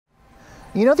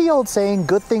You know the old saying,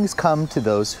 good things come to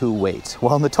those who wait.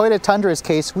 Well, in the Toyota Tundra's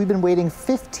case, we've been waiting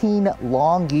 15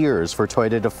 long years for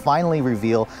Toyota to finally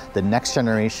reveal the next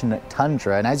generation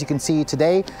Tundra. And as you can see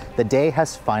today, the day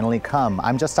has finally come.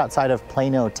 I'm just outside of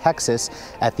Plano, Texas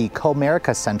at the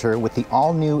Comerica Center with the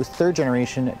all-new third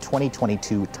generation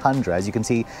 2022 Tundra. As you can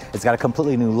see, it's got a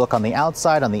completely new look on the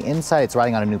outside, on the inside. It's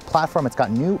riding on a new platform. It's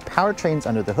got new powertrains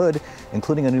under the hood,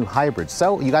 including a new hybrid.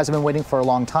 So you guys have been waiting for a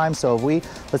long time, so have we.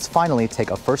 Let's finally take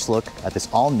a first look at this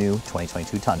all-new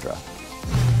 2022 Tundra.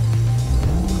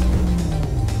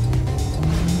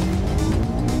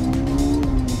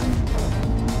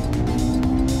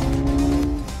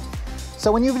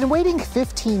 So when you've been waiting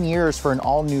 15 years for an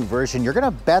all-new version, you're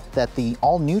gonna bet that the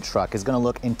all-new truck is gonna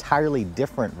look entirely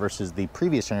different versus the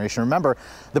previous generation. Remember,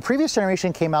 the previous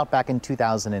generation came out back in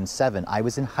 2007. I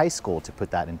was in high school, to put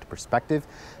that into perspective.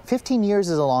 15 years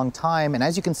is a long time, and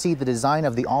as you can see, the design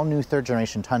of the all-new third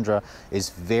generation Tundra is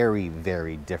very,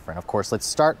 very different. Of course, let's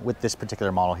start with this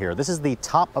particular model here. This is the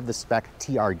top of the spec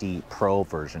TRD Pro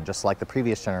version, just like the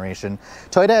previous generation.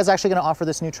 Toyota is actually gonna offer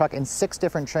this new truck in 6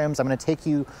 different trims. I'm gonna take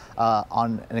you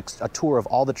on a tour of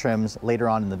all the trims later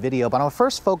on in the video, but I'll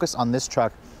first focus on this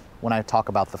truck when I talk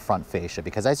about the front fascia,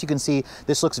 because as you can see,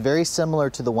 this looks very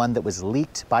similar to the one that was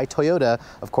leaked by Toyota,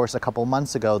 of course, a couple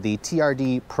months ago. The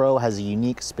TRD Pro has a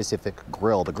unique specific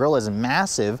grille. The grille is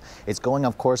massive. It's going,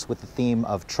 of course, with the theme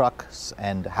of trucks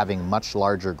and having much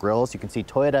larger grilles. You can see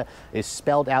Toyota is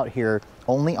spelled out here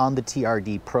only on the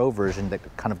TRD Pro version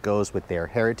that kind of goes with their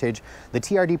heritage. The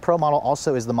TRD Pro model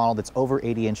also is the model that's over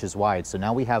 80 inches wide. So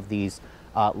now we have these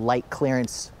light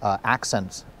clearance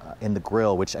accents in the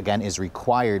grille, which again is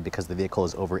required because the vehicle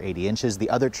is over 80 inches. The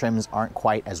other trims aren't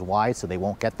quite as wide, so they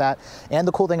won't get that. And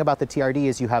the cool thing about the TRD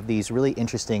is you have these really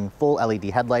interesting full LED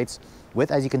headlights with,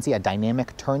 as you can see, a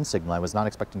dynamic turn signal. I was not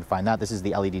expecting to find that. This is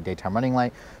the LED daytime running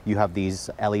light. You have these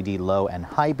LED low and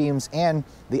high beams, and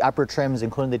the upper trims,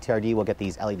 including the TRD, will get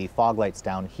these LED fog lights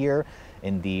down here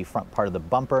in the front part of the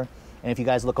bumper. And if you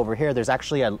guys look over here, there's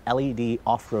actually a LED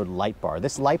off-road light bar.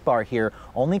 This light bar here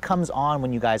only comes on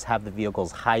when you guys have the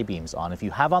vehicle's high beams on. If you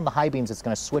have on the high beams, it's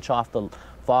gonna switch off the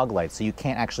fog lights, so you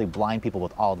can't actually blind people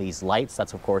with all these lights.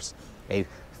 That's, of course, a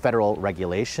federal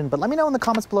regulation. But let me know in the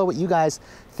comments below what you guys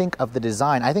think of the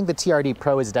design. I think the TRD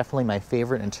Pro is definitely my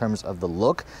favorite in terms of the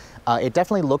look. It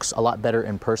definitely looks a lot better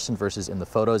in person versus in the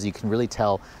photos. You can really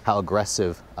tell how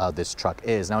aggressive this truck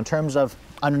is. Now, in terms of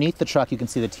underneath the truck, you can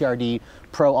see the TRD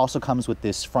Pro also comes with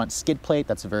this front skid plate.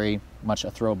 That's very much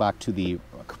a throwback to the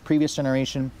previous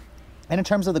generation. And in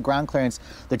terms of the ground clearance,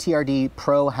 the TRD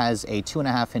Pro has a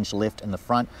 2.5-inch lift in the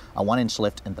front, a 1-inch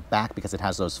lift in the back because it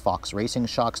has those Fox Racing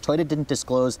shocks. Toyota didn't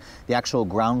disclose the actual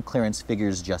ground clearance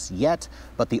figures just yet,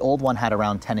 but the old one had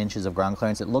around 10 inches of ground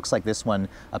clearance. It looks like this one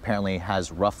apparently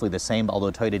has roughly the same,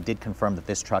 although Toyota did confirm that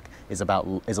this truck is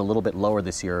a little bit lower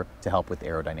this year to help with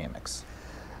aerodynamics.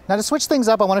 Now, to switch things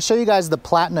up, I want to show you guys the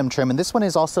Platinum trim, and this one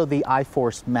is also the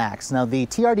iForce Max. Now, the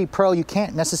TRD Pro, you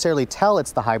can't necessarily tell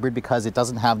it's the hybrid because it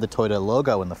doesn't have the Toyota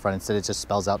logo in the front. Instead, it just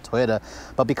spells out Toyota.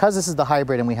 But because this is the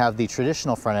hybrid and we have the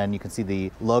traditional front end, you can see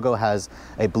the logo has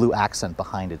a blue accent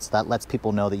behind it. So that lets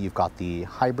people know that you've got the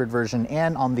hybrid version.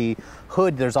 And on the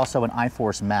hood, there's also an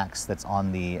iForce Max that's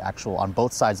on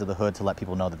both sides of the hood to let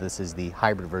people know that this is the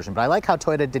hybrid version. But I like how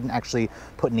Toyota didn't actually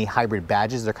put any hybrid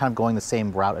badges. They're kind of going the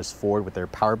same route as Ford with their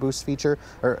Power Boost feature,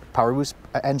 or Power Boost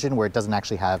engine, where it doesn't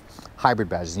actually have hybrid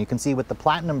badges. And you can see with the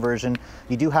Platinum version,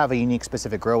 you do have a unique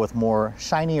specific grille with more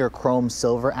shiny or chrome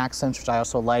silver accents, which I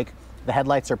also like. The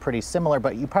headlights are pretty similar,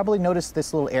 but you probably noticed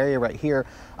this little area right here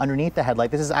underneath the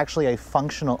headlight. This is actually a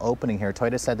functional opening here.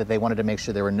 Toyota said that they wanted to make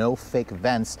sure there were no fake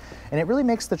vents, and it really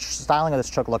makes the styling of this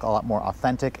truck look a lot more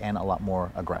authentic and a lot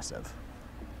more aggressive.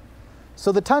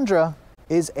 So the Tundra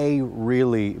is a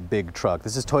really big truck.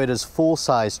 This is Toyota's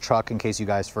full-size truck, in case you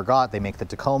guys forgot. They make the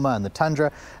Tacoma and the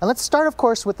Tundra. And let's start, of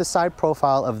course, with the side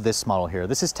profile of this model here.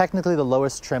 This is technically the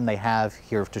lowest trim they have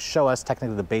here to show us.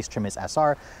 Technically, the base trim is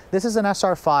SR. This is an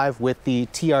SR5 with the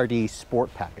TRD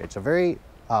Sport package, a very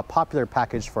popular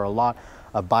package for a lot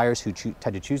of buyers who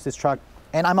tend to choose this truck.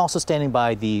 And I'm also standing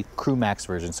by the Crew Max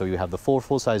version. So you have the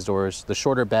full-size doors, the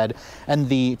shorter bed, and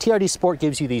the TRD Sport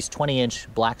gives you these 20-inch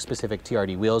black-specific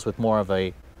TRD wheels with more of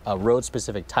a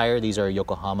road-specific tire. These are a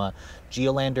Yokohama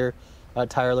Geolander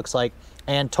tire, looks like.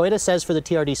 And Toyota says for the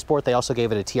TRD Sport, they also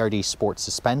gave it a TRD Sport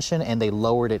suspension, and they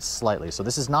lowered it slightly. So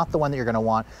this is not the one that you're gonna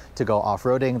want to go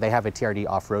off-roading. They have a TRD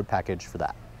off-road package for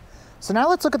that. So now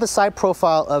let's look at the side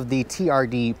profile of the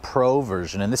TRD Pro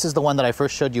version. And this is the one that I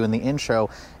first showed you in the intro.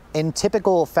 In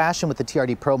typical fashion with the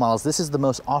TRD Pro models, this is the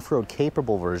most off-road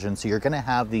capable version, so you're gonna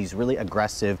have these really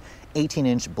aggressive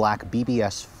 18-inch black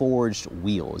BBS forged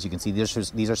wheels. You can see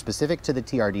these are specific to the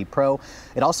TRD Pro.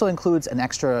 It also includes an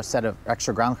extra set of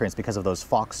extra ground clearance because of those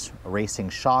Fox Racing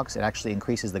shocks. It actually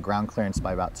increases the ground clearance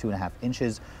by about 2.5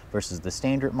 inches versus the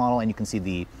standard model, and you can see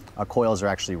the coils are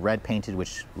actually red painted,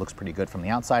 which looks pretty good from the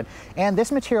outside. And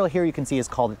this material here you can see is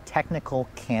called Technical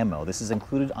Camo. This is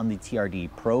included on the TRD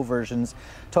Pro versions.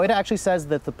 Toyota actually says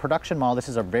that the production model, this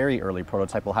is a very early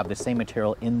prototype, will have the same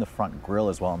material in the front grille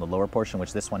as well on the lower portion,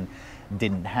 which this one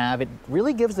didn't have. It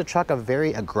really gives the truck a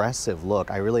very aggressive look.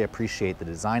 I really appreciate the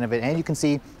design of it. And you can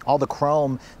see all the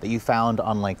chrome that you found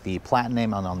on like the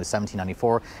Platinum, on the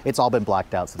 1794, it's all been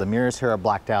blacked out. So the mirrors here are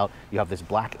blacked out. You have this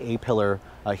black A-pillar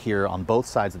here on both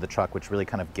sides of the truck, which really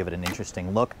kind of give it an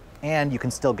interesting look. And you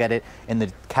can still get it in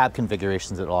the cab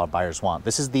configurations that a lot of buyers want.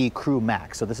 This is the Crew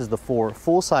Max, so this is the 4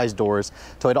 full-size doors.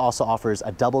 Toyota also offers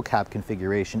a double cab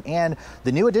configuration, and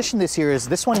the new addition this year is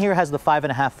this one here has the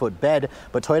 5.5-foot bed,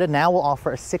 but Toyota now will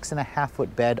offer a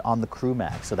 6.5-foot bed on the Crew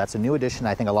Max. So that's a new addition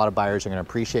I think a lot of buyers are going to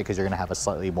appreciate, because you're going to have a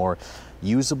slightly more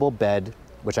usable bed,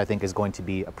 which I think is going to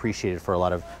be appreciated for a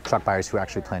lot of truck buyers who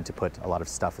actually plan to put a lot of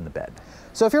stuff in the bed.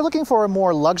 So if you're looking for a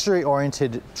more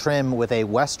luxury-oriented trim with a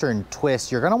Western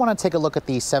twist, you're going to want to take a look at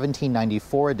the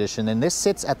 1794 edition, and this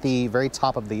sits at the very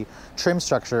top of the trim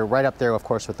structure, right up there, of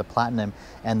course, with the Platinum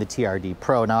and the TRD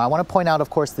Pro. Now, I want to point out,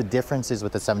 of course, the differences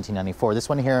with the 1794. This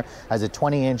one here has a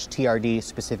 20-inch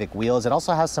TRD-specific wheels. It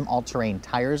also has some all-terrain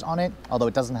tires on it, although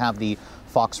it doesn't have the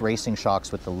Fox Racing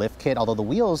shocks with the lift kit, although the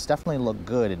wheels definitely look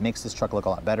good. It makes this truck look a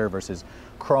lot better versus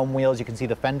chrome wheels. You can see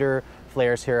the fender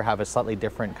flares here have a slightly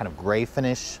different kind of gray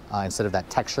finish instead of that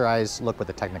texturized look with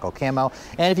the Technical Camo.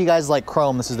 And if you guys like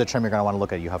chrome, this is the trim you're going to want to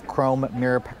look at. You have chrome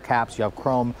mirror caps, you have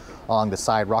chrome along the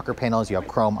side rocker panels, you have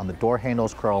chrome on the door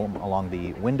handles, chrome along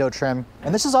the window trim.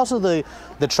 And this is also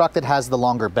the truck that has the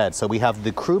longer bed. So we have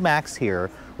the Crew Max here,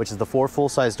 which is the 4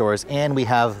 full-size doors, and we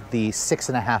have the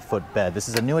 6.5-foot bed. This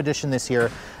is a new addition this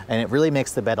year, and it really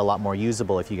makes the bed a lot more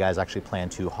usable if you guys actually plan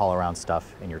to haul around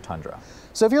stuff in your Tundra.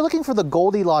 So if you're looking for the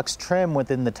Goldilocks trim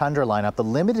within the Tundra lineup, the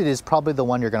Limited is probably the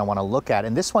one you're going to want to look at.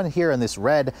 And this one here in this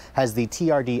red has the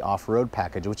TRD off-road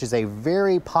package, which is a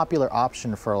very popular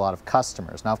option for a lot of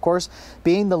customers. Now, of course,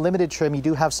 being the Limited trim, you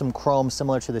do have some chrome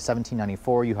similar to the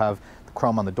 1794. You have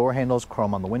chrome on the door handles,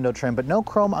 chrome on the window trim, but no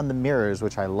chrome on the mirrors,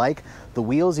 which I like. The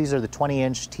wheels, these are the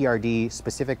 20-inch TRD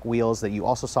specific wheels that you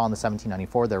also saw in the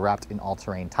 1794. They're wrapped in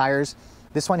all-terrain tires.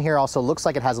 This one here also looks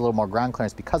like it has a little more ground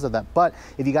clearance because of that, but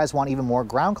if you guys want even more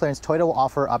ground clearance, Toyota will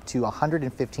offer up to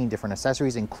 115 different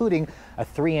accessories, including a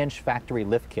 3-inch factory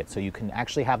lift kit. So you can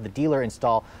actually have the dealer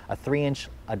install a 3-inch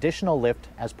additional lift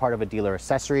as part of a dealer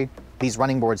accessory. These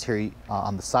running boards here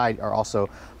on the side are also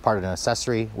part of an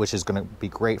accessory, which is going to be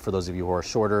great for those of you who are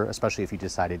shorter, especially if you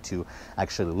decided to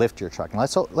actually lift your truck. Now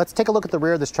let's take a look at the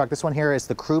rear of this truck. This one here is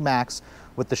the Crew Max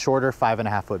with the shorter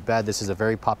 5.5-foot bed. This is a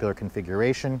very popular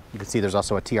configuration. You can see there's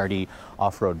also a TRD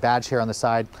off-road badge here on the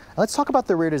side. And let's talk about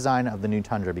the rear design of the new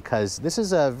Tundra, because this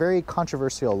is a very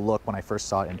controversial look when I first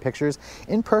saw it in pictures.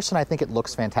 In person, I think it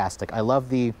looks fantastic. I love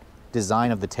the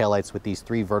design of the taillights with these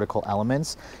 3 vertical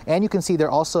elements, and you can see they're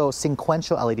also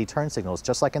sequential LED turn signals.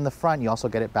 Just like in the front, you also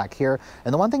get it back here.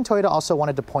 And the one thing Toyota also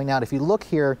wanted to point out, if you look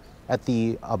here at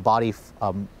the body,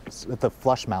 at the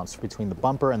flush mounts between the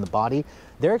bumper and the body,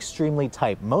 they're extremely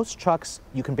tight. Most trucks,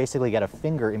 you can basically get a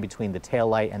finger in between the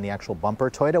taillight and the actual bumper.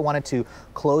 Toyota wanted to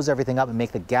close everything up and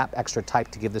make the gap extra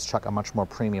tight to give this truck a much more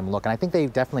premium look, and I think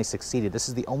they've definitely succeeded. This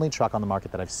is the only truck on the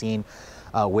market that I've seen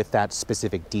with that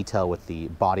specific detail with the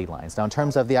body lines. Now, in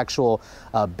terms of the actual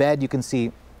bed, you can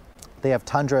see they have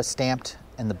Tundra stamped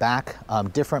in the back.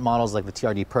 Different models like the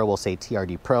TRD Pro will say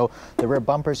TRD Pro. The rear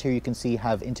bumpers here you can see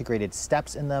have integrated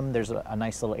steps in them. There's a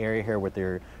nice little area here with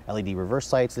their LED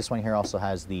reverse lights. This one here also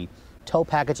has the tow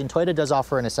package, and Toyota does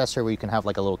offer an accessory where you can have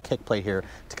like a little kick plate here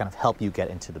to kind of help you get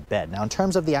into the bed. Now, in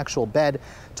terms of the actual bed,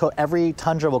 every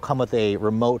Tundra will come with a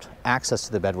remote access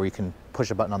to the bed where you can push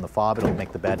a button on the fob, it'll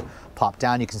make the bed pop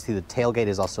down. You can see the tailgate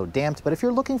is also damped, but if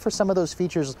you're looking for some of those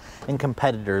features in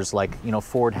competitors like, you know,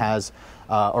 Ford has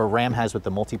or Ram has with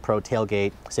the multi-pro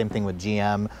tailgate, same thing with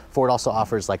GM. Ford also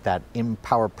offers like that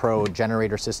Empower Pro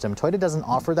generator system. Toyota doesn't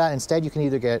offer that. Instead, you can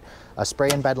either get a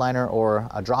spray-in bed liner or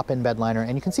a drop-in bed liner,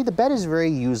 and you can see the bed is very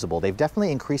usable. They've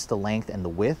definitely increased the length and the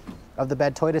width of the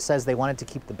bed. Toyota says they wanted to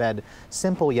keep the bed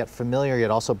simple yet familiar,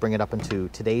 yet also bring it up into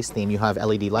today's theme. You have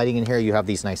LED lighting in here, you have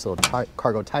these nice little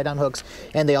cargo tie-down hooks,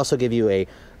 and they also give you a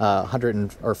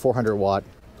 400 watt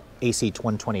AC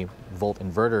 120 volt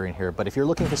inverter in here. But if you're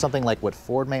looking for something like what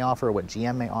Ford may offer, what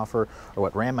GM may offer, or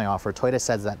what Ram may offer, Toyota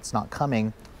says that's not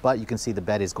coming but you can see the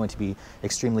bed is going to be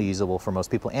extremely usable for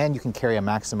most people, and you can carry a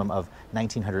maximum of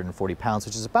 1,940 pounds,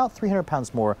 which is about 300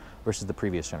 pounds more versus the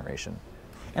previous generation.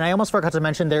 And I almost forgot to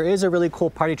mention, there is a really cool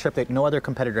party trick that no other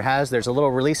competitor has. There's a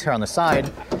little release here on the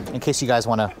side in case you guys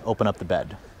want to open up the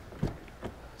bed.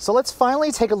 So let's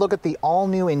finally take a look at the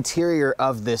all-new interior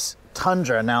of this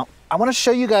Tundra. Now, I want to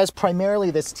show you guys primarily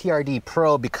this TRD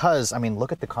Pro because, I mean,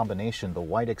 look at the combination, the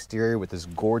white exterior with this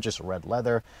gorgeous red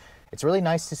leather. It's really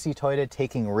nice to see Toyota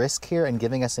taking risk here and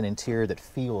giving us an interior that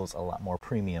feels a lot more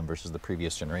premium versus the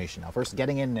previous generation. Now, first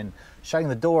getting in and shutting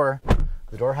the door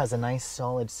has a nice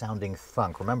solid sounding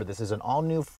thunk. Remember, this is an all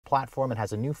new platform. It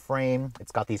has a new frame.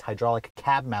 It's got these hydraulic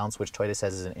cab mounts, which Toyota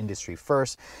says is an industry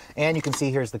first. And you can see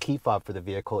here's the key fob for the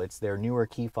vehicle. It's their newer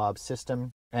key fob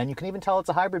system. And you can even tell it's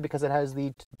a hybrid because it has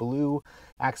the blue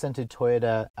accented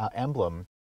Toyota emblem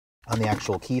on the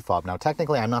actual key fob. Now,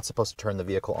 technically, I'm not supposed to turn the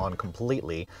vehicle on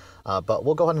completely, but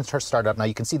we'll go ahead and start it up. Now,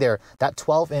 you can see there, that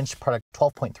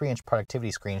 12.3-inch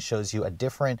productivity screen shows you a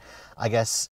different, I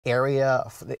guess, area.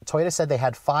 Toyota said they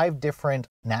had 5 different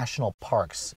national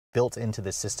parks built into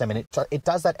this system, and it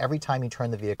does that every time you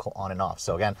turn the vehicle on and off.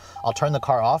 So again, I'll turn the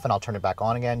car off and I'll turn it back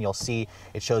on again. You'll see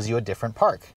it shows you a different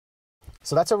park.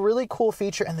 So that's a really cool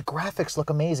feature, and the graphics look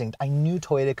amazing. I knew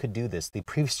Toyota could do this. The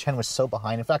previous gen was so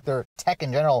behind. In fact, their tech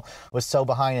in general was so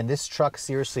behind, and this truck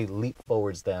seriously leap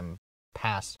forwards them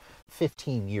past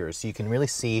 15 years. So you can really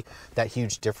see that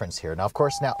huge difference here. Now, of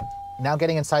course, now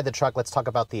getting inside the truck, let's talk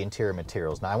about the interior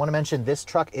materials. Now, I want to mention this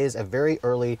truck is a very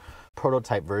early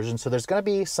prototype version, so there's going to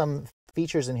be some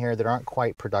features in here that aren't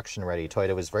quite production ready.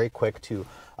 Toyota was very quick to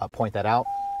point that out.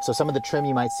 So some of the trim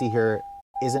you might see here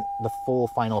isn't the full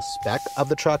final spec of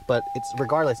the truck, but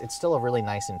regardless, it's still a really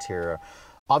nice interior.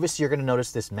 Obviously, you're going to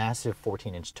notice this massive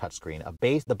 14-inch touchscreen.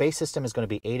 The base system is going to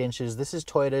be 8 inches. This is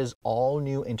Toyota's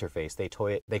all-new interface.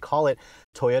 They call it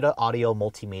Toyota Audio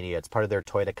Multimedia. It's part of their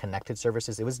Toyota Connected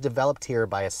services. It was developed here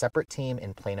by a separate team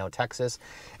in Plano, Texas,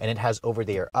 and it has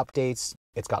over-the-air updates.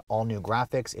 It's got all new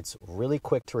graphics. It's really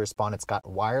quick to respond. It's got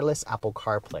wireless Apple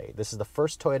CarPlay. This is the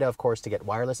first Toyota, of course, to get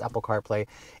wireless Apple CarPlay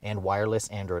and wireless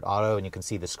Android Auto. And you can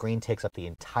see the screen takes up the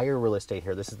entire real estate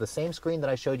here. This is the same screen that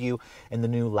I showed you in the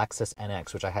new Lexus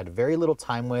NX, which I had very little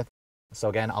time with. So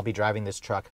again, I'll be driving this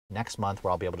truck next month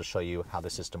where I'll be able to show you how the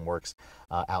system works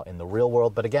out in the real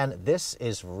world. But again, this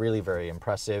is really very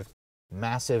impressive.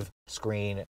 Massive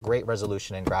screen, great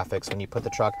resolution and graphics. When you put the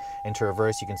truck into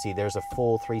reverse, you can see there's a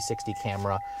full 360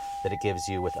 camera that it gives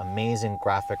you with amazing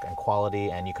graphic and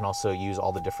quality, and you can also use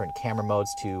all the different camera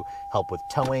modes to help with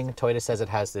towing. Toyota says it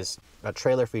has this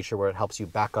trailer feature where it helps you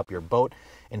back up your boat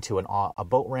into a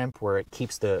boat ramp where it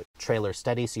keeps the trailer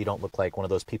steady so you don't look like one of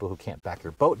those people who can't back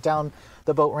your boat down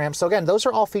the boat ramp. So again, those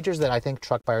are all features that I think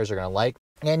truck buyers are going to like.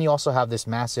 And you also have this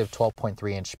massive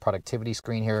 12.3-inch productivity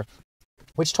screen here,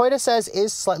 which Toyota says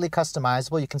is slightly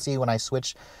customizable. You can see when I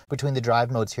switch between the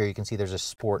drive modes here, you can see there's a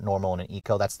sport, normal, and an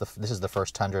eco. This is the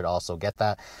first Tundra to also get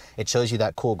that. It shows you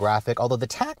that cool graphic, although the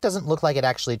tach doesn't look like it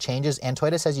actually changes, and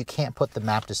Toyota says you can't put the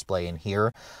map display in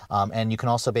here. And you can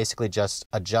also basically just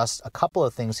adjust a couple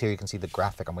of things here. You can see the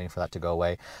graphic. I'm waiting for that to go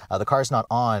away. The car's not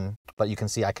on, but you can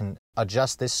see I can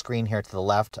adjust this screen here to the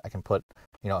left. I can put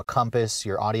a compass,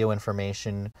 your audio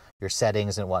information, your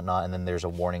settings and whatnot, and then there's a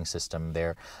warning system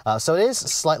there. So it is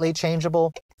slightly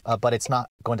changeable, but it's not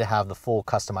going to have the full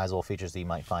customizable features that you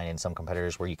might find in some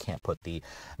competitors where you can't put the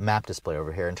map display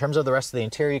over here. In terms of the rest of the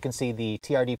interior, you can see the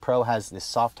TRD Pro has this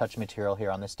soft touch material here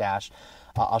on this dash.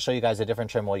 I'll show you guys a different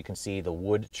trim where you can see the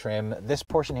wood trim. This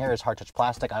portion here is hard touch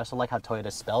plastic. I also like how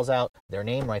Toyota spells out their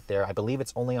name right there. I believe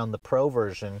it's only on the Pro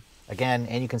version. Again,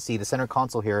 and you can see the center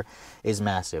console here is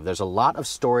massive. There's a lot of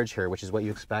storage here, which is what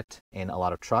you expect in a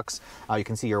lot of trucks. You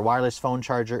can see your wireless phone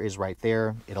charger is right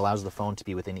there. It allows the phone to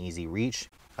be within easy reach.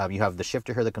 You have the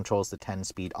shifter here that controls the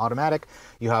 10-speed automatic.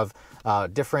 You have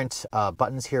different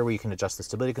buttons here where you can adjust the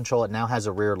stability control. It now has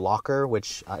a rear locker,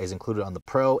 which is included on the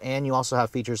Pro. And you also have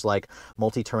features like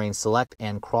multi-terrain select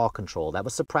and crawl control. That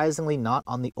was surprisingly not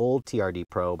on the old TRD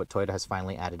Pro, but Toyota has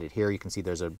finally added it here. You can see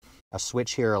there's a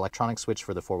switch here, electronic switch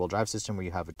for the four-wheel drive system where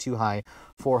you have a 2 high,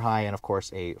 4 high, and of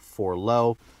course a 4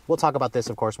 low. We'll talk about this,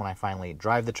 of course, when I finally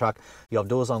drive the truck. You have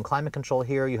dual zone climate control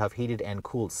here. You have heated and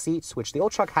cooled seats, which the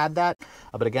old truck had that.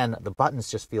 But again, the buttons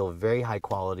just feel very high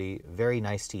quality, very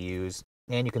nice to use.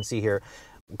 And you can see here,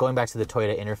 going back to the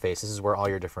Toyota interface, this is where all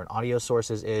your different audio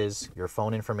sources is. Your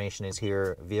phone information is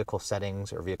here, vehicle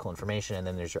settings or vehicle information, and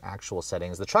then there's your actual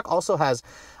settings. The truck also has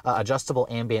adjustable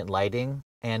ambient lighting.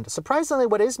 And surprisingly,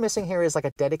 what is missing here is like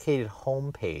a dedicated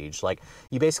home page. Like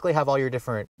you basically have all your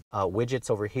different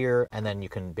widgets over here, and then you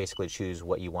can basically choose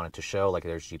what you want it to show. Like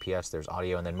there's GPS, there's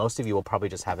audio, and then most of you will probably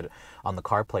just have it on the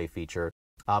CarPlay feature.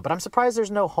 But I'm surprised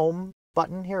there's no home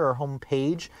button here or home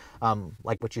page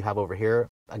like what you have over here.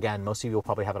 Again, most of you will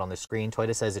probably have it on the screen.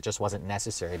 Toyota says it just wasn't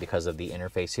necessary because of the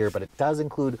interface here, but it does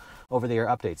include over-the-air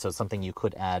updates, so it's something you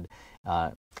could add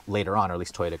later on, or at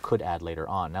least Toyota could add later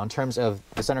on. Now, in terms of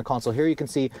the center console here, you can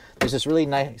see there's this really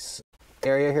nice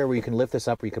area here where you can lift this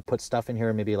up, where you could put stuff in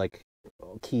here, maybe like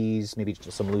keys, maybe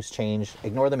just some loose change.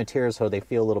 Ignore the materials, so they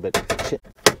feel a little bit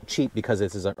cheap because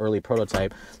this is an early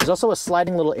prototype. There's also a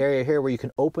sliding little area here where you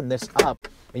can open this up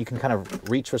and you can kind of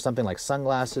reach for something like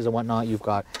sunglasses and whatnot. You've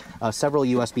got several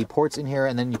USB ports in here,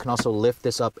 and then you can also lift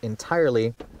this up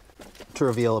entirely to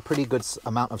reveal a pretty good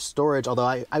amount of storage.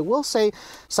 Although I will say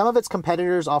some of its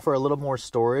competitors offer a little more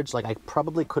storage. Like I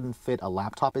probably couldn't fit a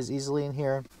laptop as easily in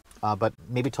here. But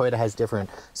maybe Toyota has different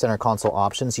center console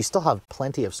options. You still have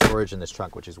plenty of storage in this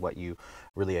truck, which is what you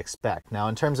really expect. Now,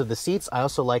 in terms of the seats, I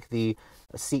also like the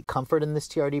seat comfort in this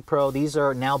TRD Pro. These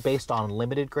are now based on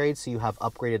limited grades, so you have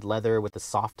upgraded leather with the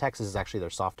Softex. This is actually their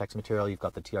Softex material. You've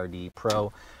got the TRD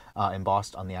Pro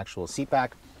embossed on the actual seat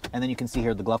back. And then you can see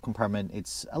here the glove compartment.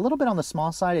 It's a little bit on the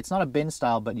small side. It's not a bin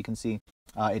style, but you can see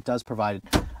it does provide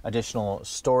additional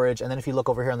storage. And then if you look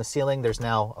over here on the ceiling, there's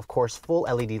now, of course, full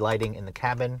LED lighting in the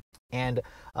cabin. And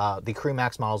the Crew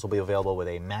Max models will be available with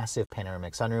a massive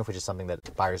panoramic sunroof, which is something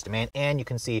that buyers demand. And you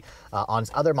can see on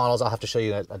other models, I'll have to show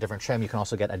you a different trim. You can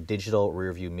also get a digital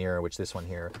rear view mirror, which this one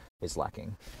here is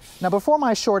lacking. Now, before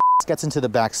my short gets into the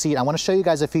back seat, I want to show you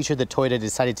guys a feature that Toyota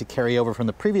decided to carry over from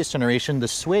the previous generation. The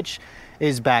switch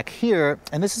is back here,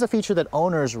 and this is a feature that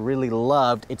owners really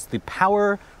loved. It's the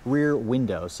power rear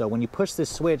window. So when you push this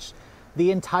switch,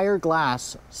 the entire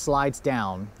glass slides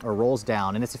down or rolls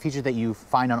down, and it's a feature that you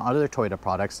find on other Toyota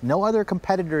products. No other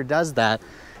competitor does that,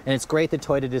 and it's great that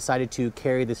Toyota decided to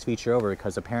carry this feature over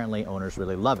because apparently owners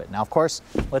really love it. Now, of course,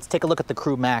 let's take a look at the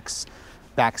Crew Max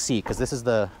back seat, because this is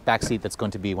the back seat that's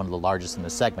going to be one of the largest in the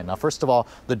segment. Now, first of all,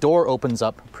 the door opens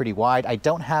up pretty wide. I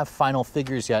don't have final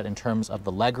figures yet in terms of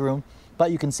the legroom,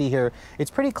 but you can see here,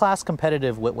 it's pretty class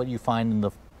competitive with what you find in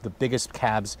the biggest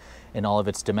cabs in all of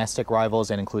its domestic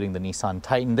rivals, and including the Nissan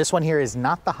Titan. This one here is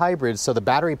not the hybrid, so the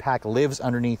battery pack lives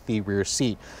underneath the rear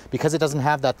seat. Because it doesn't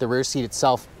have that, the rear seat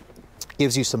itself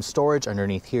gives you some storage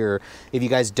underneath here. If you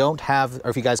guys don't have, or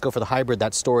if you guys go for the hybrid,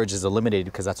 that storage is eliminated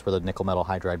because that's where the nickel metal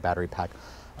hydride battery pack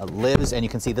lives. And you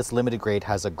can see this limited grade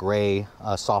has a gray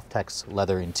Softex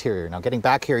leather interior. Now, getting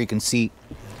back here, you can see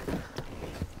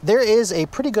there is a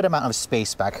pretty good amount of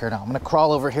space back here. Now, I'm going to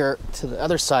crawl over here to the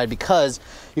other side because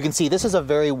you can see this is a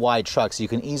very wide truck, so you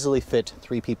can easily fit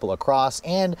 3 people across.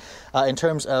 And in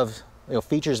terms of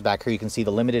features back here, you can see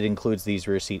the Limited includes these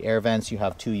rear seat air vents. You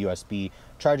have 2 USB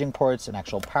charging ports, an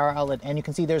actual power outlet, and you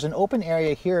can see there's an open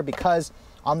area here because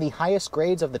on the highest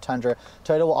grades of the Tundra,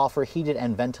 Toyota will offer heated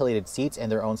and ventilated seats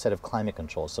and their own set of climate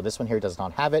controls. So this one here does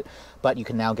not have it, but you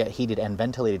can now get heated and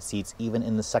ventilated seats even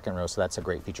in the second row, so that's a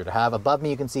great feature to have. Above me,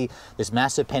 you can see this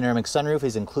massive panoramic sunroof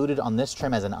is included on this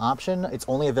trim as an option. It's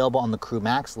only available on the Crew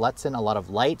Max, lets in a lot of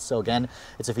light, so again,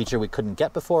 it's a feature we couldn't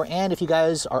get before. And if you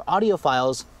guys are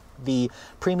audiophiles, the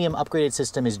premium upgraded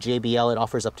system is JBL. It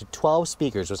offers up to 12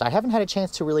 speakers, which I haven't had a chance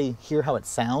to really hear how it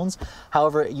sounds.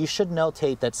 However, you should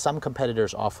notate that some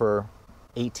competitors offer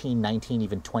 18, 19,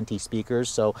 even 20 speakers.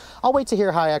 So I'll wait to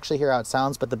hear how I actually hear how it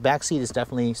sounds, but the back seat is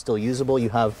definitely still usable. You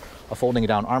have a folding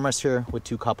down armrest here with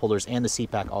 2 cup holders, and the seat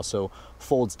back also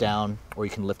folds down, or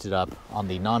you can lift it up on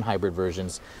the non-hybrid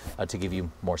versions to give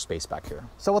you more space back here.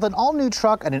 So with an all-new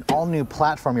truck and an all-new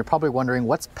platform, you're probably wondering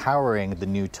what's powering the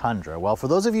new Tundra. Well, for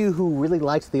those of you who really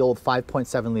liked the old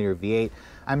 5.7 liter V8,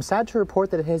 I'm sad to report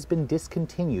that it has been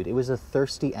discontinued. It was a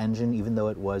thirsty engine, even though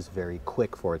it was very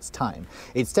quick for its time.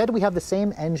 Instead, we have the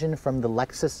same engine from the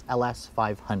Lexus LS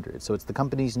 500. So it's the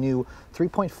company's new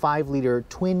 3.5 liter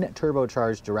twin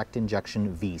turbocharged direct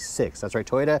injection V6. That's right,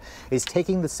 Toyota is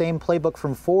taking the same playbook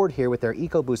from Ford here with their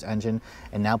EcoBoost engine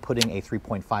and now putting a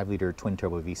 3.5 liter twin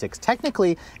turbo V6.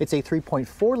 Technically, it's a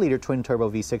 3.4 liter twin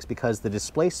turbo V6 because the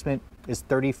displacement is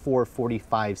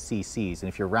 3445 cc's, and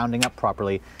if you're rounding up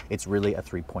properly, it's really a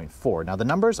 3.4. Now, the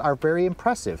numbers are very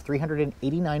impressive: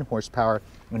 389 horsepower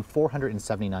and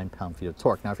 479 pound-feet of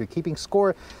torque. Now, if you're keeping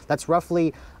score, that's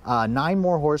roughly 9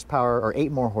 more horsepower or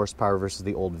 8 more horsepower versus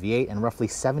the old V8, and roughly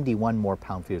 71 more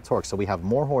pound-feet of torque. So we have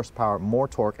more horsepower, more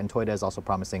torque, and Toyota is also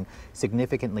promising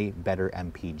significantly better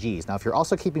MPGs. Now, if you're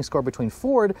also keeping score between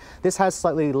Ford, this has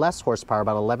slightly less horsepower,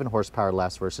 about 11 horsepower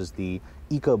less versus the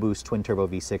EcoBoost twin turbo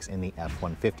V6 in the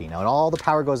F-150. Now, all the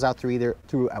power goes out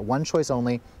through one choice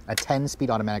only, a 10-speed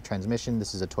automatic transmission.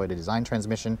 This is a Toyota design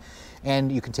transmission, and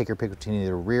you can take your pick between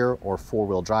either rear or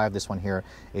four-wheel drive. This one here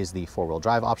is the four-wheel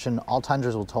drive option. All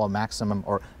Tundras will tow a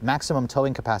maximum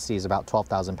towing capacity is about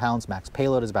 12,000 pounds. Max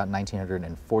payload is about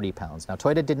 1,940 pounds. Now,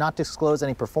 Toyota did not disclose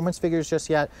any performance figures just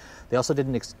yet. They also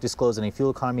didn't disclose any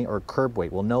fuel economy or curb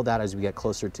weight. We'll know that as we get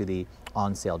closer to the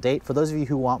on-sale date. For those of you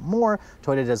who want more,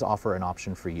 Toyota does offer an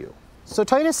option for you. So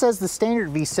Toyota says the standard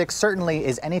V6 certainly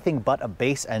is anything but a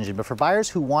base engine, but for buyers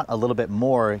who want a little bit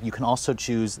more, you can also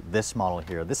choose this model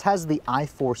here. This has the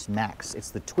iForce Max. It's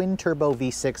the twin turbo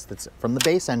V6 that's from the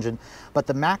base engine, but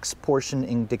the Max portion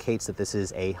indicates that this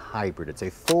is a hybrid. It's a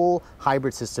full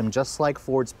hybrid system, just like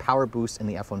Ford's Power Boost in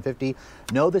the F-150.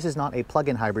 No, this is not a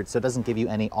plug-in hybrid, so it doesn't give you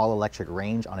any all-electric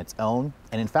range on its own.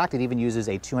 And in fact, it even uses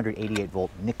a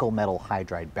 288-volt nickel metal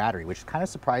hydride battery, which kind of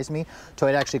surprised me.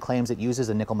 Toyota actually claims it uses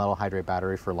a nickel metal hydride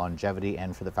battery for longevity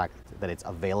and for the fact that it's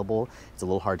available. It's a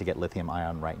little hard to get lithium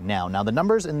ion right now. Now, the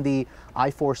numbers in the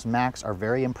iForce Max are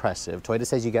very impressive. Toyota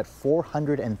says you get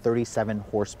 437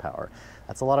 horsepower.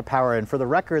 That's a lot of power, and for the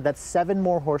record, that's 7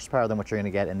 more horsepower than what you're going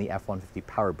to get in the F-150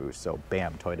 Power Boost. So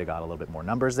bam, Toyota got a little bit more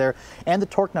numbers there. And the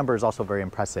torque number is also very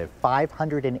impressive.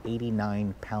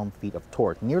 589 pound-feet of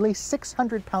torque, nearly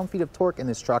 600 pound-feet of torque in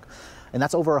this truck, and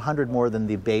that's over 100 more than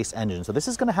the base engine. So this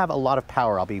is going to have a lot of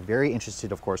power. I'll be very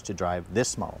interested, of course, to drive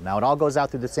this model. Now, it all goes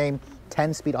out through the same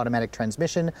 10-speed automatic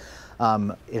transmission.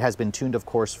 It has been tuned, of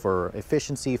course, for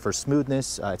efficiency, for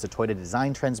smoothness. It's a Toyota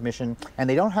Redesigned transmission, and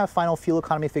they don't have final fuel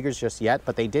economy figures just yet,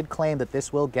 but they did claim that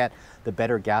this will get the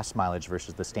better gas mileage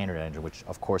versus the standard engine, which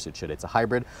of course it should. It's a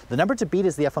hybrid. The number to beat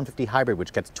is the F-150 hybrid,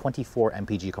 which gets 24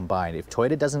 mpg combined. If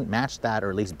Toyota doesn't match that or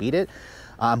at least beat it,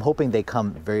 I'm hoping they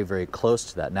come very, very close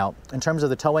to that. Now, in terms of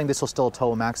the towing, this will still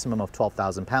tow a maximum of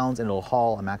 12,000 pounds, and it'll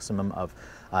haul a maximum of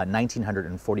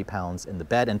 1,940 pounds in the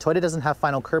bed. And Toyota doesn't have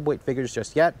final curb weight figures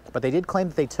just yet, but they did claim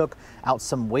that they took out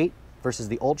some weight versus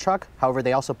the old truck. However,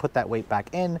 they also put that weight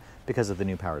back in because of the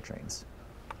new powertrains.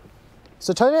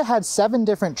 So Toyota had 7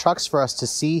 different trucks for us to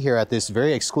see here at this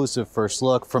very exclusive first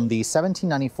look, from the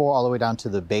 1794 all the way down to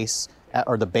the base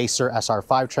or the Baser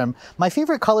SR5 trim. My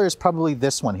favorite color is probably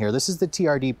this one here. This is the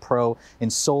TRD Pro in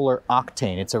Solar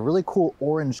Octane. It's a really cool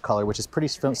orange color, which is pretty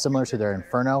similar to their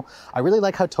Inferno. I really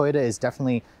like how Toyota is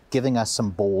definitely giving us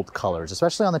some bold colors,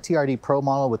 especially on the TRD Pro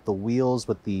model with the wheels,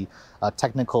 with the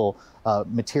technical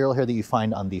material here that you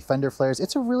find on the fender flares.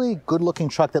 It's a really good looking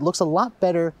truck that looks a lot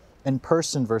better in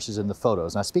person versus in the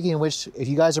photos. Now, speaking of which, if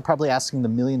you guys are probably asking the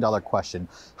million-dollar question,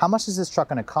 how much is this truck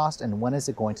going to cost and when is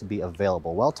it going to be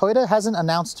available? Well, Toyota hasn't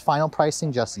announced final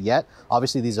pricing just yet.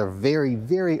 Obviously, these are very,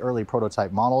 very early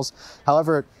prototype models.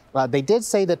 However, they did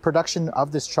say that production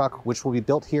of this truck, which will be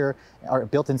built here, or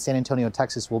built in San Antonio,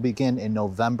 Texas, will begin in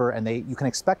November, and you can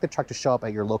expect the truck to show up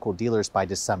at your local dealers by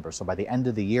December. So by the end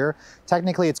of the year,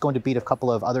 technically it's going to beat a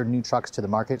couple of other new trucks to the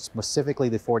market, specifically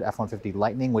the Ford F-150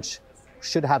 Lightning, which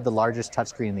should have the largest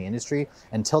touchscreen in the industry.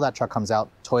 Until that truck comes out,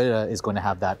 Toyota is going to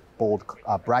have that bold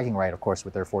bragging right, of course,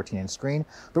 with their 14-inch screen.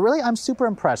 But really, I'm super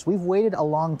impressed. We've waited a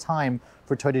long time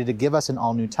for Toyota to give us an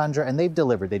all-new Tundra, and they've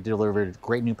delivered. They delivered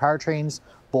great new powertrains,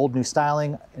 bold new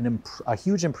styling, a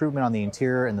huge improvement on the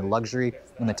interior and the luxury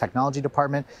in the technology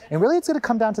department. And really, it's going to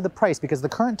come down to the price, because the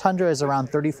current Tundra is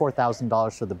around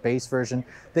 $34,000 for the base version.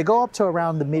 They go up to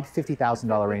around the mid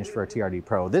 $50,000 range for a TRD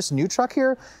Pro. This new truck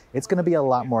here, it's going to be a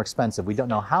lot more expensive. We don't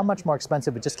know how much more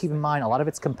expensive, but just keep in mind, a lot of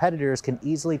its competitors can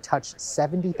easily touch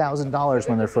 $70,000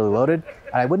 when they're fully loaded.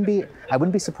 And I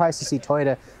wouldn't be surprised to see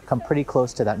Toyota come pretty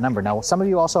close to that number. Now, some of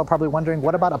you also are probably wondering,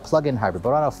 what about a plug-in hybrid?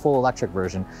 What about a full electric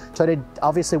version? Toyota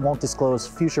obviously won't disclose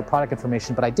future product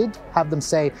information, but I did have them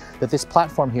say that this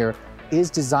platform here is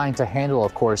designed to handle,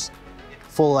 of course,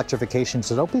 full electrification.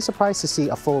 So don't be surprised to see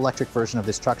a full electric version of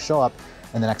this truck show up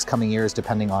in the next coming years,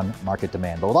 depending on market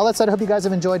demand. But with all that said, I hope you guys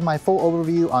have enjoyed my full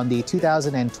overview on the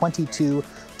 2022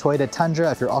 Toyota Tundra.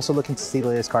 If you're also looking to see the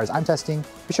latest cars I'm testing,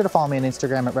 be sure to follow me on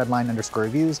Instagram at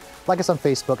redline_reviews, like us on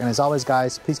Facebook, and as always,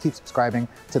 guys, please keep subscribing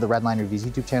to the Redline Reviews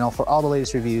YouTube channel for all the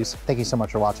latest reviews. Thank you so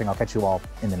much for watching. I'll catch you all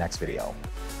in the next video.